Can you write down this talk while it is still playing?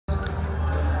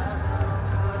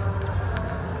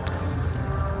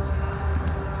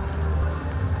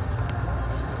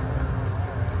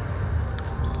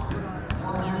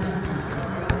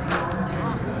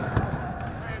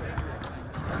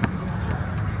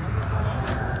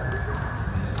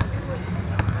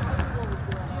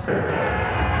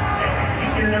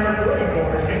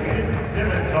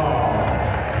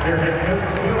Your head coach,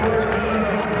 Joe Ortiz,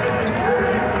 assistant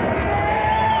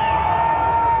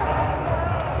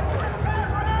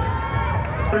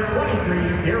Number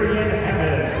 23, Darian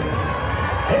Hammonds.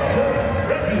 Head coach,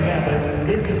 Reggie Hammonds.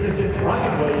 His assistants,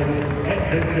 Ryan Williams and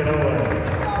Vincent Owens.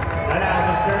 And now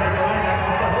the starting lineup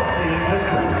of the home team, the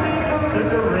Grizzlies of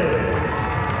ThunderRidge.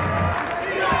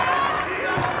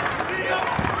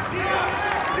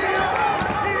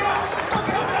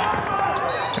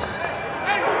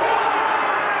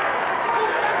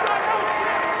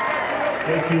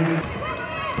 Jason.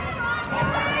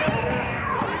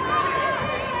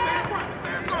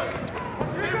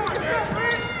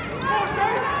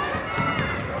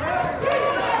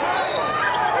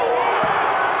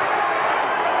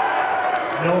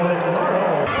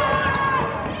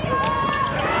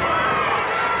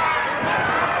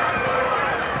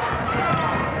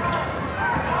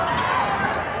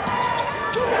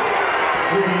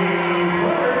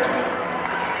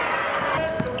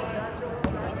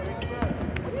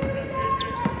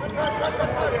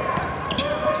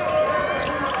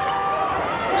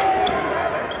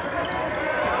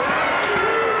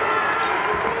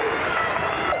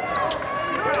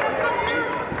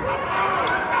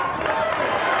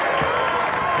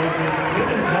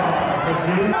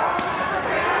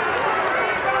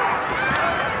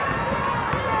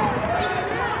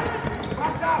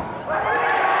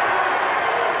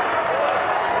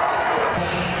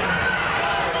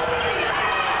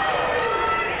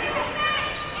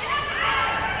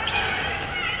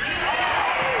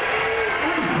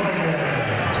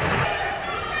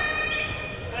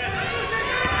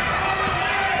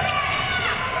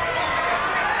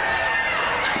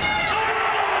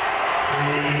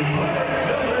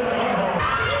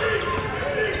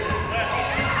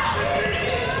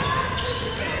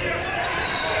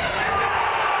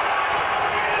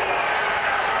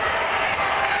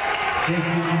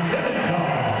 Jason Seventon.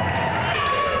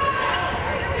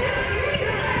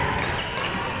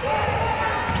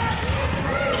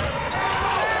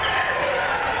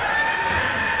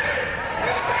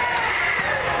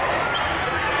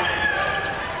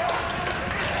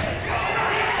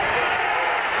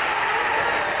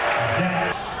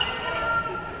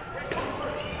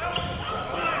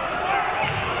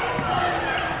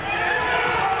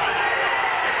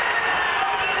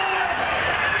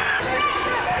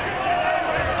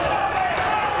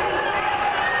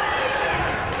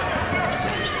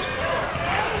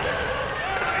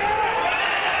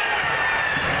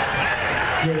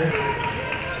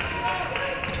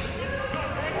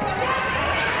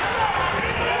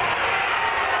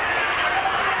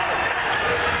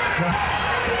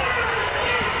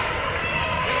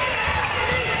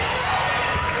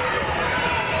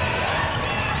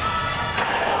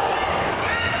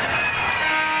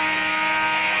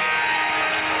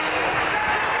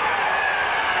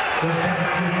 The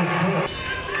basket is good.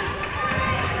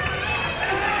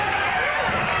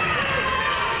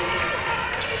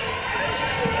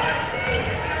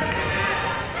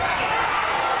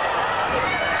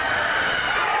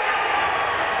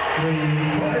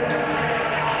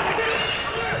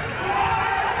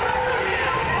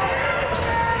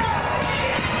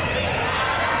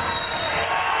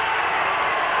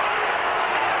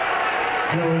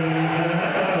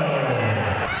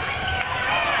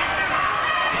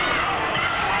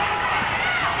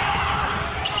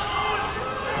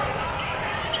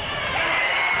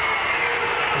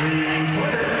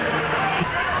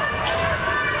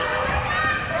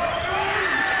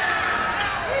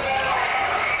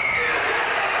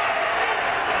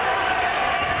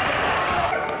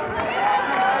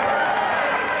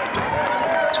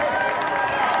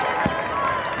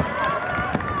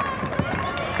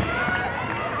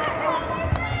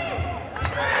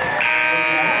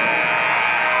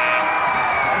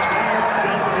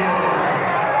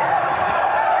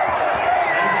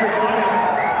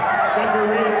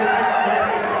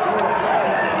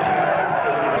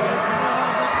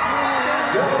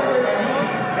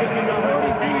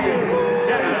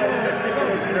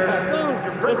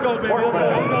 Let's go, baby. Let's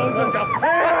go. Let's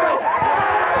go.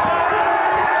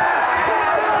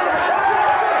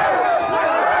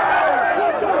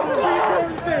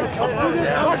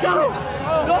 Let's go.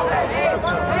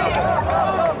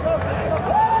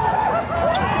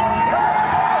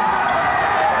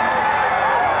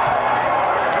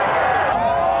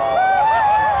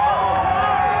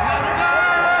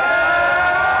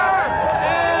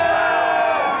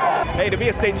 Hey, to be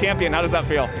a state champion, how does that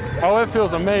feel? Oh, it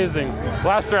feels amazing.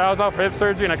 Last year I was out for hip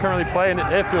surgery and I couldn't really play, and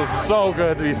it feels so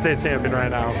good to be state champion right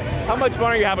now. How much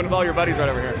fun are you having with all your buddies right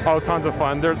over here? Oh, tons of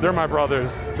fun. They're my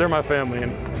brothers. They're my family,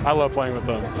 and I love playing with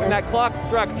them. When that clock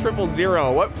struck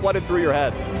 000, what flooded through your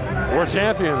head? We're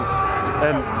champions,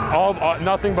 and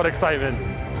nothing but excitement.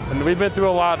 And we've been through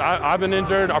a lot. I've been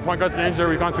injured, our point guard's been injured,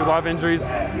 we've gone through a lot of injuries.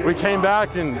 We came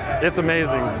back, and it's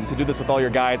amazing. And to do this with all your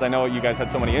guys, I know you guys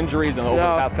had so many injuries over the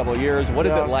past couple of years. What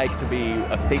is it like to be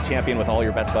a state champion with all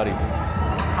your best buddies?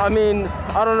 I mean,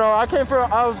 I don't know. I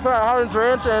was at Howden's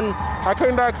Ranch, and I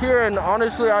came back here, and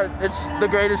honestly, it's the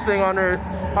greatest thing on earth.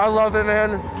 I love it,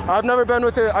 man. I've never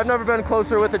been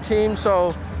closer with a team,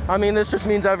 so I mean, this just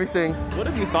means everything. What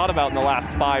have you thought about in the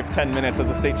last 5-10 minutes as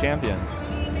a state champion?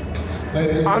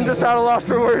 I'm just at a loss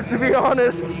for words, to be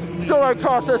honest. Still like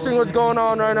processing what's going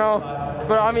on right now,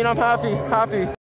 but I mean, I'm happy.